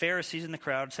some of the Pharisees in the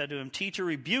crowd said to him, 'Teacher,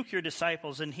 rebuke your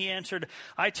disciples.' And he answered,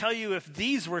 'I tell you, if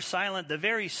these were silent, the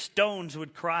very stones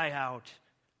would cry out.'"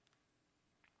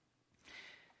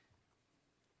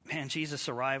 Man, Jesus'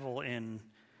 arrival in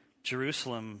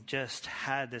Jerusalem just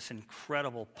had this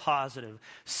incredible, positive,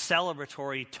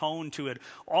 celebratory tone to it.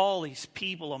 All these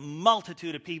people, a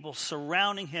multitude of people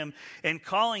surrounding him and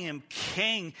calling him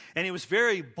king. And it was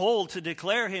very bold to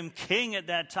declare him king at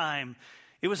that time.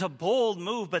 It was a bold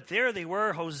move, but there they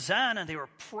were, Hosanna, they were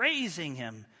praising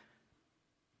him.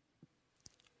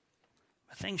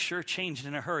 But things sure changed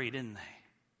in a hurry, didn't they?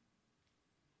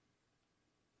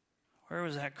 Where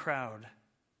was that crowd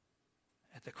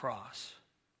at the cross?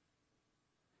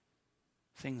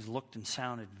 Things looked and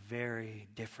sounded very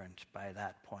different by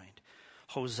that point.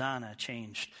 Hosanna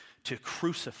changed to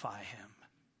crucify him.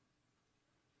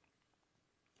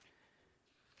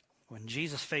 When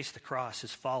Jesus faced the cross,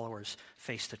 his followers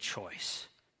faced a choice.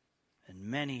 And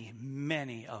many,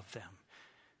 many of them,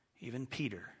 even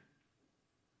Peter,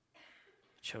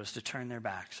 chose to turn their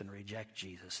backs and reject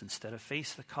Jesus instead of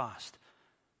face the cost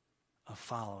of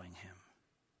following him.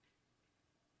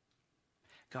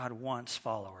 God wants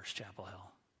followers, Chapel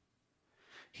Hill.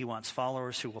 He wants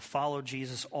followers who will follow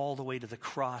Jesus all the way to the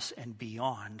cross and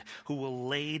beyond, who will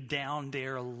lay down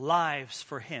their lives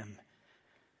for him.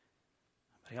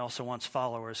 But he also wants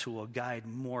followers who will guide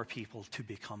more people to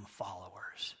become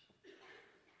followers.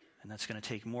 And that's going to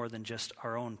take more than just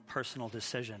our own personal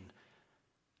decision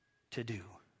to do.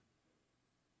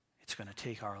 It's going to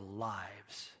take our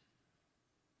lives.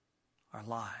 Our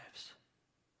lives.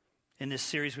 In this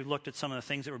series, we've looked at some of the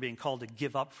things that we're being called to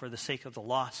give up for the sake of the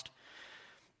lost.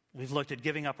 We've looked at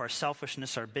giving up our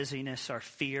selfishness, our busyness, our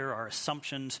fear, our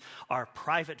assumptions, our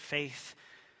private faith.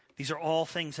 These are all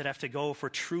things that have to go if we're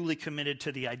truly committed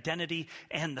to the identity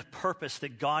and the purpose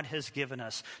that God has given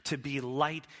us to be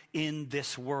light in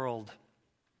this world.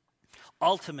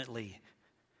 Ultimately,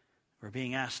 we're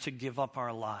being asked to give up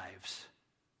our lives.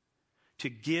 To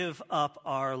give up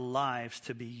our lives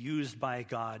to be used by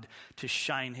God to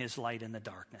shine his light in the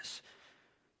darkness.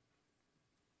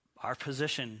 Our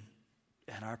position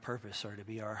and our purpose are to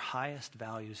be our highest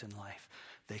values in life.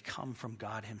 They come from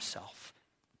God himself.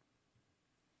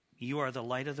 You are the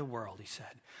light of the world, he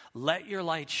said. Let your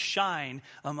light shine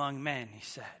among men, he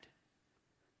said.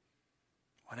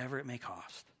 Whatever it may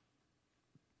cost.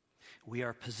 We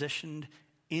are positioned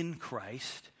in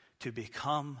Christ to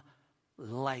become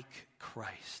like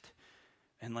Christ.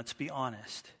 And let's be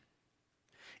honest.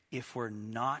 if we're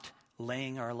not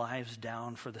laying our lives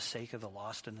down for the sake of the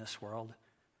lost in this world,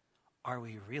 are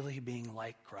we really being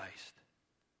like Christ?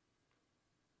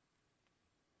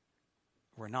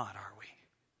 We're not, are we?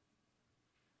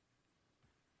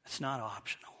 It's not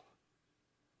optional.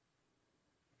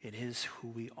 It is who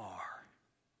we are.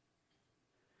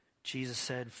 Jesus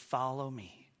said, "Follow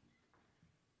me,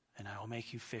 and I will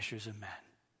make you fishers of men."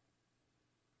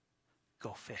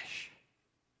 Go fish.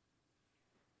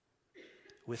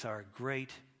 With our great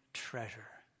treasure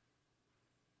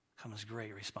comes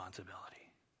great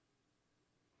responsibility.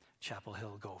 Chapel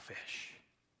Hill, go fish.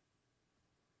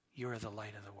 You're the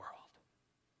light of the world.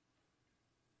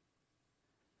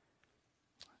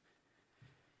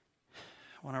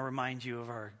 I want to remind you of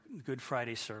our Good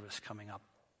Friday service coming up.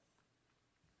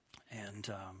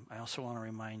 And I also want to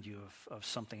remind you of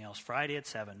something else. Friday at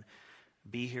 7,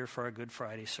 be here for our Good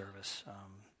Friday service.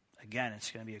 Again,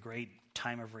 it's going to be a great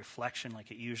time of reflection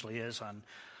like it usually is on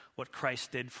what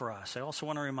Christ did for us. I also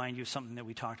want to remind you of something that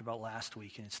we talked about last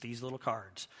week, and it's these little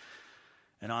cards.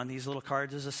 And on these little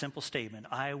cards is a simple statement.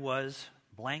 I was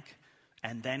blank,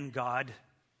 and then God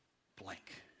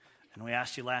blank. And we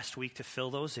asked you last week to fill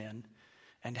those in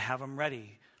and to have them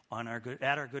ready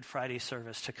at our Good Friday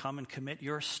service to come and commit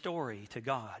your story to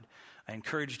God. I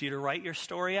encouraged you to write your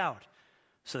story out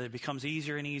so that it becomes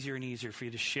easier and easier and easier for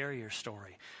you to share your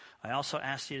story. I also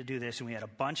asked you to do this, and we had a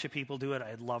bunch of people do it.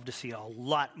 I'd love to see a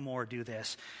lot more do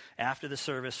this. After the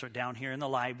service or down here in the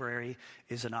library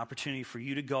is an opportunity for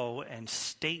you to go and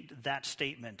state that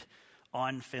statement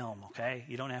on film, okay?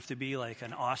 You don't have to be like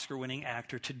an Oscar-winning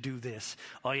actor to do this.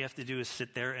 All you have to do is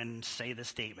sit there and say the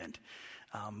statement.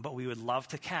 But we would love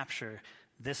to capture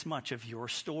this much of your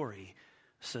story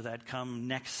so that come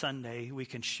next Sunday, we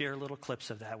can share little clips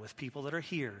of that with people that are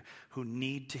here who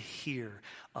need to hear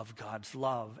of God's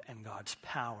love and God's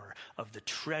power, of the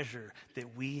treasure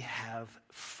that we have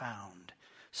found.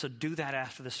 So do that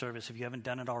after the service. If you haven't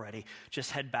done it already,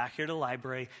 just head back here to the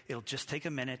library. It'll just take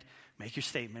a minute, make your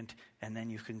statement, and then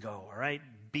you can go, all right?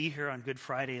 Be here on Good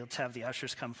Friday. Let's have the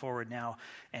ushers come forward now,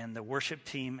 and the worship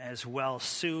team as well.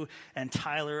 Sue and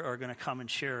Tyler are going to come and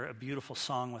share a beautiful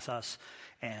song with us,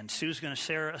 and Sue's going to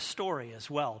share a story as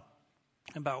well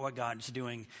about what God's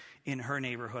doing in her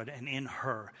neighborhood and in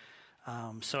her.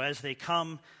 So as they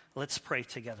come, let's pray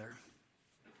together.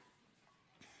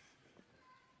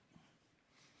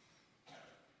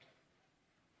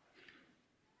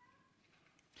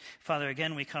 Father,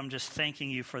 again, we come just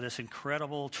thanking you for this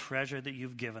incredible treasure that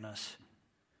you've given us.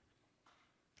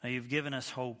 Now, you've given us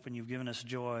hope, and you've given us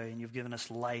joy, and you've given us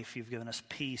life, you've given us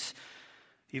peace.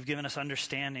 You've given us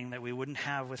understanding that we wouldn't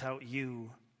have without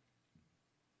you.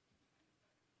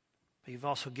 But you've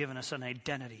also given us an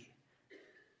identity.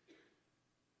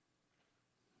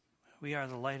 We are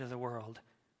the light of the world.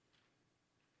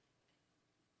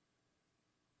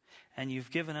 And you've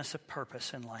given us a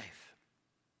purpose in life.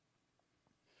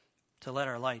 To let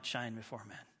our light shine before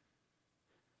men.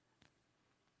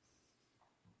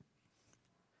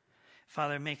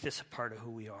 Father, make this a part of who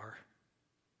we are.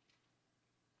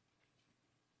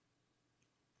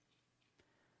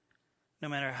 No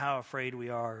matter how afraid we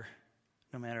are,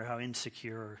 no matter how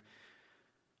insecure,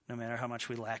 no matter how much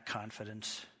we lack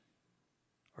confidence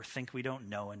or think we don't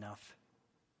know enough,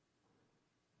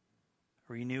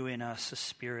 renew in us a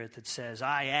spirit that says,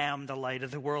 I am the light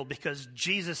of the world because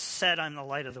Jesus said I'm the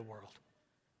light of the world.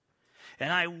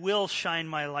 And I will shine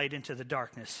my light into the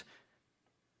darkness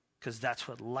because that's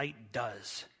what light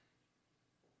does.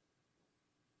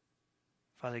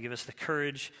 Father, give us the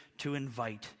courage to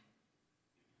invite.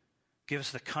 Give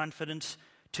us the confidence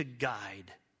to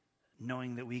guide,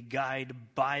 knowing that we guide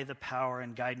by the power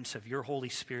and guidance of your Holy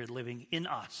Spirit living in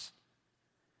us.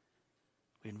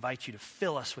 We invite you to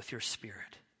fill us with your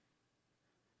Spirit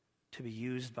to be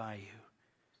used by you.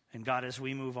 And God, as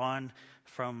we move on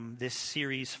from this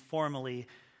series formally,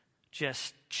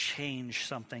 just change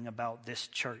something about this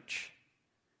church.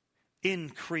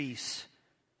 Increase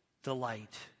the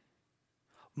light.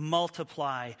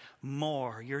 Multiply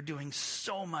more. You're doing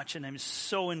so much, and I'm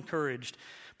so encouraged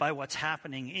by what's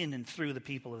happening in and through the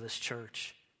people of this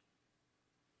church.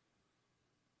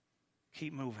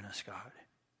 Keep moving us, God.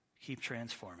 Keep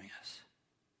transforming us.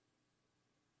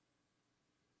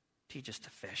 Teach us to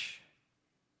fish,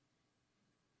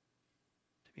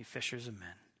 to be fishers of men.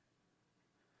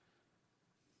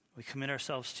 We commit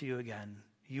ourselves to you again.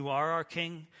 You are our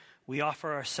King. We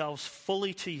offer ourselves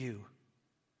fully to you.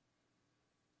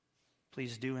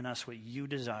 Please do in us what you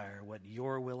desire, what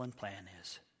your will and plan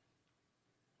is.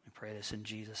 We pray this in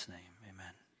Jesus' name.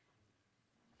 Amen.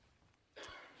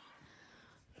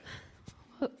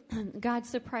 God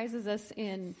surprises us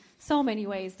in so many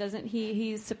ways, doesn't he?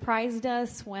 He surprised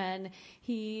us when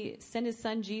he sent his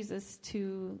son Jesus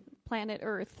to planet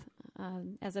Earth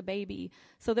as a baby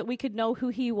so that we could know who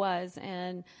he was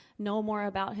and know more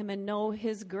about him and know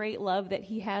his great love that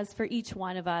he has for each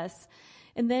one of us.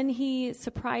 And then he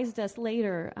surprised us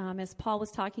later, as Paul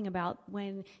was talking about,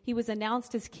 when he was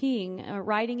announced as king,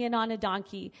 riding in on a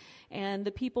donkey, and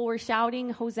the people were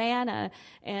shouting Hosanna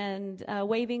and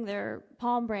waving their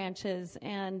palm branches,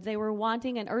 and they were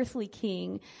wanting an earthly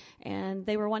king, and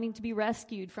they were wanting to be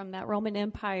rescued from that Roman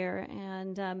Empire,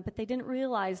 and but they didn't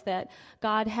realize that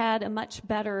God had a much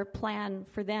better plan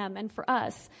for them and for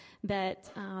us, that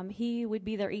he would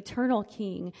be their eternal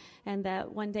king, and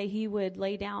that one day he would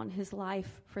lay down his life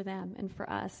for them and for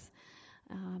us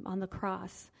on the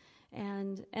cross.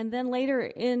 And then later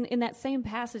in that same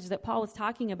passage that Paul was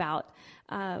talking about,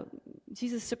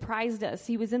 Jesus surprised us.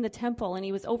 He was in the temple and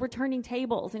he was overturning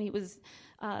tables and he was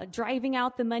driving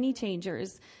out the money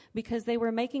changers because they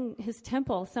were making his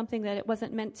temple something that it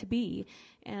wasn't meant to be.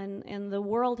 And the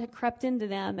world had crept into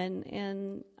them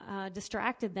and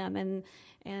distracted them.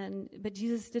 But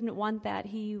Jesus didn't want that.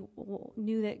 He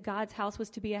knew that God's house was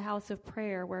to be a house of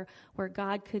prayer where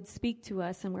God could speak to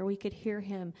us and where we could hear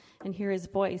him and hear his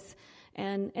voice.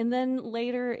 And then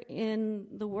later in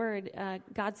the Word,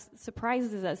 God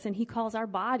surprises us, and he calls our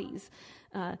bodies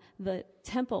the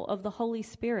temple of the Holy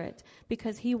Spirit,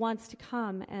 because he wants to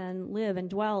come and live and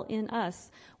dwell in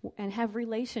us and have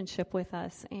relationship with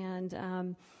us.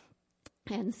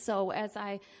 And so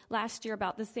last year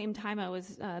about the same time, I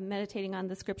was meditating on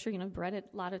the scripture, read it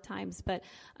a lot of times, but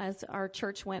as our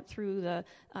church went through the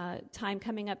time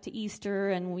coming up to Easter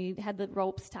and we had the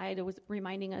ropes tied, it was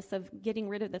reminding us of getting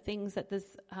rid of the things that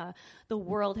the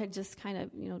world had just kind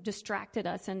of, distracted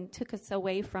us and took us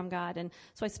away from God. And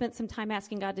so I spent some time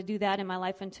asking God to do that in my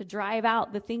life and to drive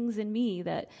out the things in me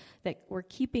that were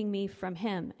keeping me from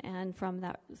him and from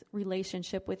that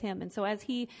relationship with him. And so as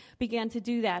he began to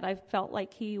do that, I felt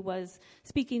like he was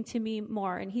speaking to me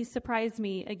more, and he surprised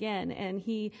me again, and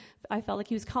I felt like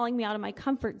he was calling me out of my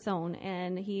comfort zone,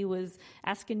 and he was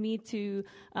asking me to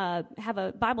have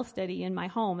a Bible study in my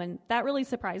home, and that really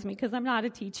surprised me because I'm not a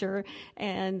teacher,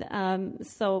 and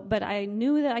but I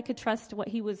knew that I could trust what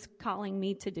he was calling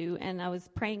me to do, and I was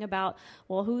praying about,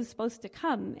 well, who's supposed to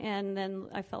come? And then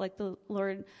I felt like the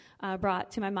Lord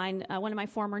brought to my mind one of my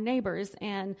former neighbors,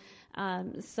 and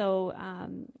so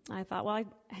I thought, well, I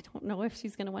don't know if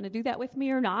she's going to want to do that with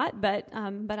me or not, but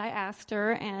I asked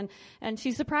her, and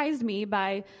she surprised me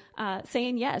by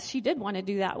saying yes, she did want to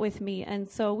do that with me. And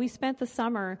so we spent the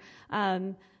summer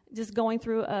just going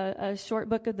through a short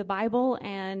book of the Bible,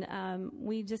 and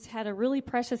we just had a really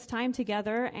precious time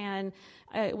together, and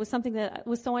it was something that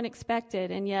was so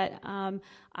unexpected, and yet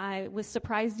I was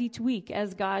surprised each week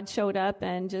as God showed up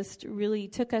and just really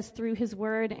took us through his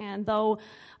word. And though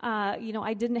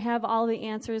I didn't have all the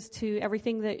answers to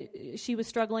everything that she was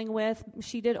struggling with,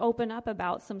 she did open up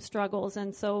about some struggles,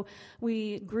 and so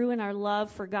we grew in our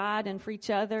love for God and for each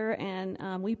other,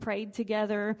 and we prayed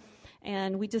together.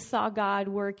 And we just saw God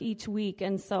work each week.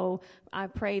 And so I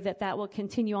pray that will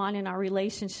continue on in our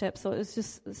relationship. So it was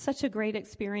just such a great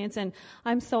experience. And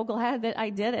I'm so glad that I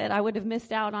did it. I would have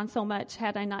missed out on so much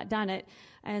had I not done it.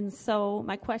 And so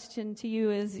my question to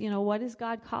you is, what is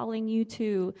God calling you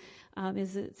to?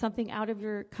 Is it something out of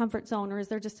your comfort zone, or is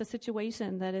there just a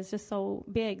situation that is just so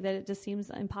big that it just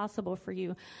seems impossible for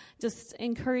you? Just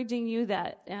encouraging you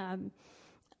that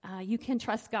you can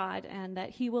trust God, and that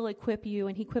he will equip you,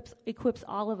 and he equips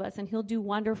all of us, and he'll do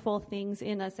wonderful things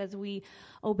in us as we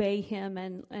obey him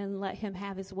and let him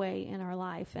have his way in our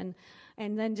life. And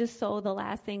then just so the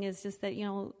last thing is just that,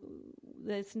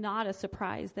 it's not a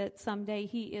surprise that someday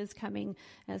he is coming,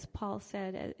 as Paul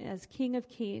said, as King of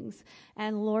Kings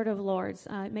and Lord of Lords.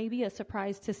 It may be a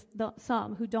surprise to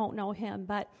some who don't know him,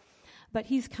 but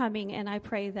he's coming, and I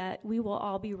pray that we will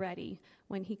all be ready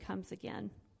when he comes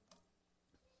again.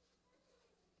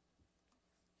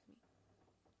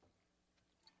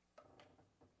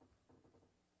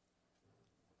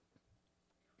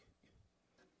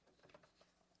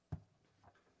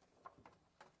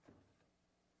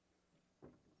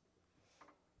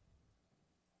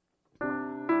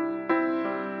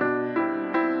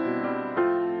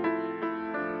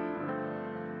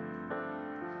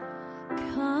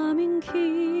 Coming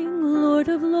King, Lord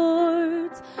of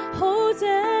Lords,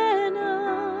 Hosanna.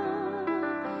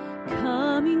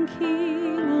 Coming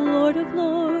King, Lord of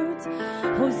Lords,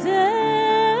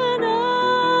 Hosanna.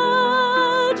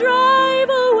 Drive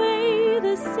away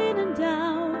the sin and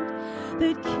doubt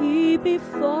that keep me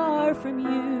far from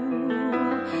you,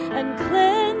 and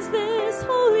cleanse this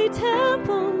holy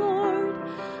temple, Lord.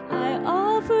 I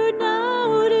offer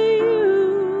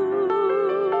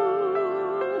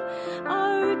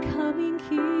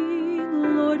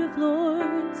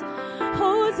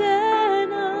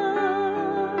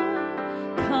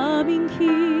coming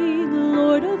King,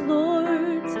 Lord of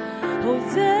Lords,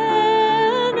 Hosanna.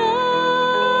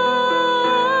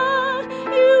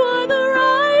 You are the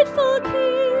rightful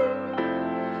King,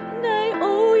 and I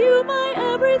owe you my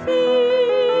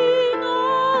everything,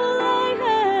 all I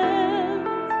have,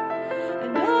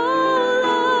 and all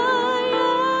I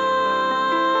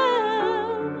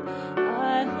am.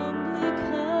 I humbly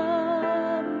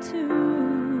come to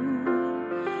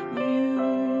you.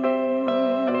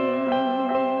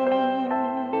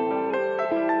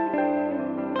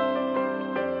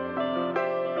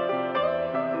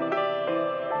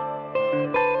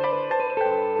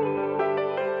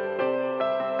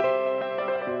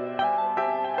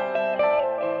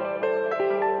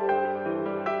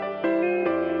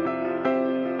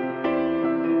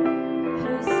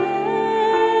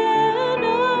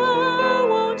 Hosanna,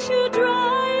 won't you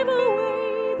drive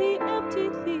away the empty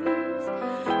things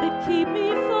that keep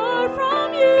me far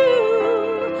from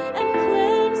you, and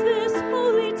cleanse this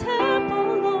holy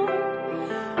temple, Lord.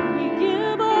 We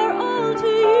give our all to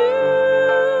you,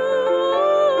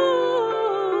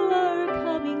 our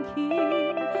coming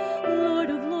King, Lord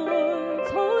of Lords,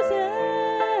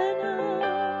 Hosanna.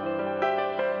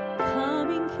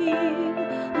 Coming King,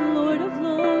 Lord of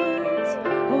Lords,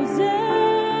 Hosanna.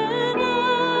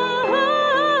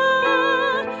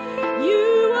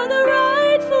 You are the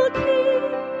rightful King,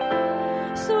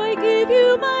 so I give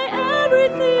you my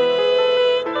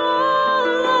everything,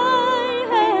 all I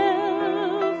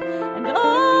have, and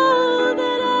all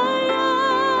that I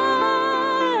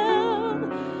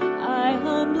am. I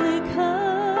humbly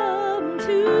come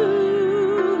to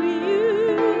you,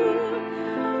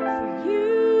 for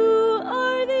you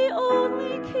are the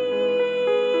only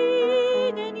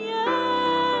King, and yet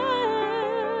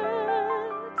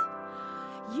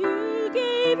you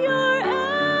gave your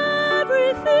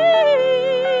everything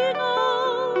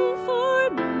all for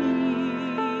me.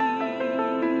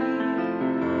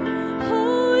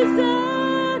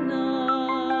 Hosanna,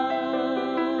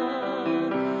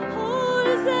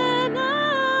 Hosanna.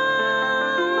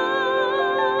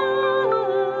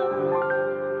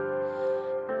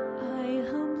 I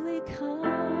humbly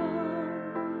come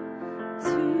to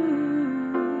you,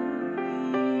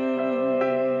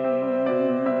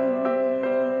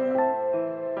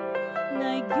 and I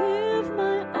give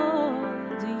my all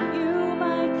to you,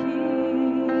 my King.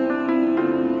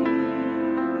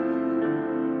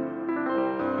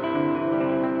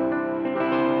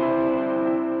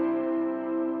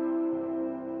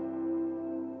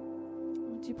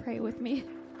 Would you pray with me?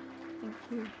 Thank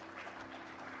you.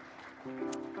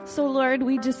 So, Lord,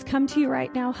 we just come to you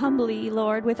right now humbly,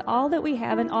 Lord, with all that we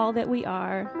have and all that we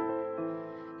are.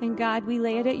 And God, we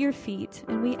lay it at your feet,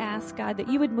 and we ask, God, that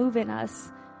you would move in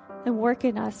us and work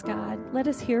in us, God. Let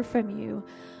us hear from you.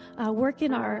 Work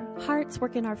in our hearts,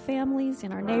 work in our families,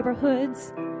 in our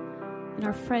neighborhoods, in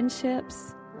our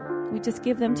friendships. We just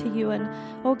give them to you. And,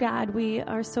 oh God, we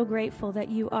are so grateful that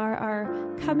you are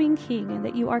our coming King and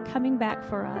that you are coming back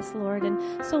for us, Lord. And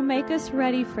so make us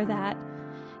ready for that.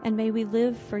 And may we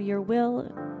live for your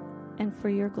will and for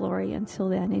your glory until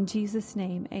then. In Jesus'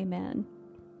 name, amen.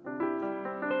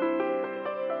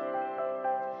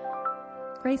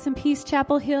 Grace and Peace,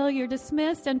 Chapel Hill, you're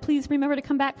dismissed. And please remember to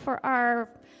come back for our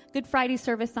Good Friday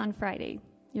service on Friday.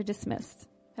 You're dismissed.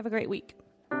 Have a great week.